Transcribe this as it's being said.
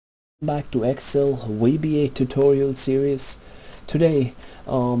Back to Excel VBA Tutorial Series. Today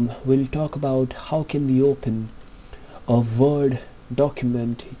we'll talk about how can we open a Word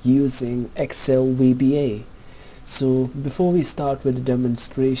document using Excel VBA. So before we start with the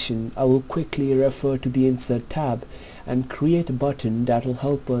demonstration, I will quickly refer to the Insert tab and create a button that will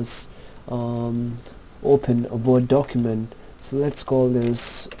help us open a Word document. So let's call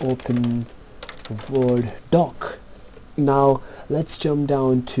this Open Word Doc. Now let's jump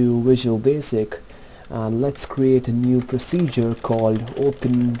down to Visual Basic and let's create a new procedure called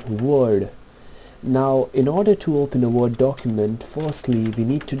Open Word. Now in order to open a Word document, firstly we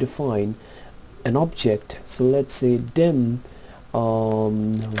need to define an object. So let's say dim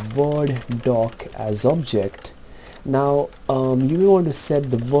Word doc as object. Now you may want to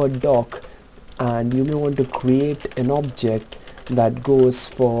set the Word doc and you may want to create an object that goes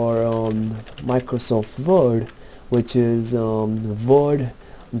for Microsoft Word, which is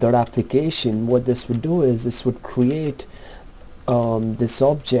Word.application. What this would do is this would create this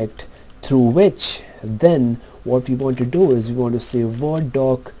object through which then what we want to do is we want to say Word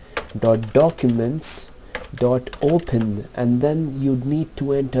doc dot documents dot open, and then you'd need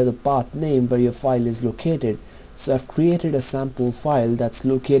to enter the path name where your file is located. So I've created a sample file that's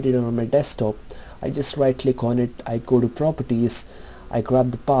located on my desktop. I just right click on it, I go to properties, I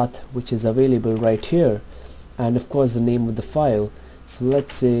grab the path which is available right here, and of course the name of the file. So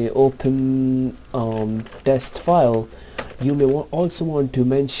let's say open test file. You may also want to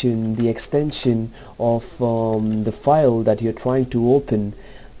mention the extension of the file that you're trying to open.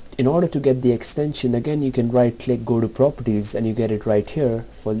 In order to get the extension, again you can right click, go to properties, and you get it right here.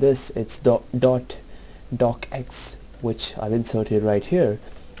 For this it's .docx, which I've inserted right here.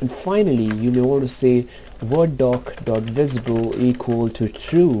 And finally you may want to say Word doc.visible equal to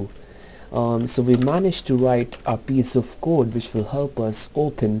true. So we managed to write a piece of code which will help us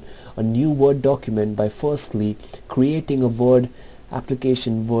open a new Word document by firstly creating a Word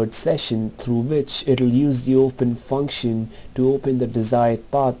application Word session through which it will use the open function to open the desired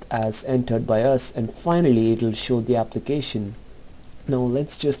path as entered by us, and finally it will show the application. Now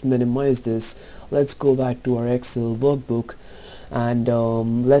let's just minimize this. Let's go back to our Excel workbook and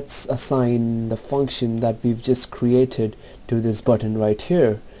let's assign the function that we've just created to this button right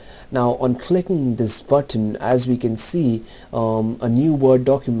here. Now on clicking this button, as we can see, a new Word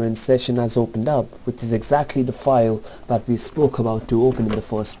document session has opened up, which is exactly the file that we spoke about to open in the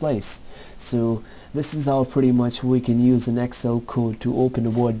first place. So this is how pretty much we can use an Excel code to open a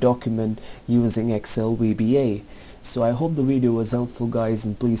Word document using Excel VBA. So I hope the video was helpful, guys,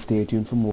 and please stay tuned for more.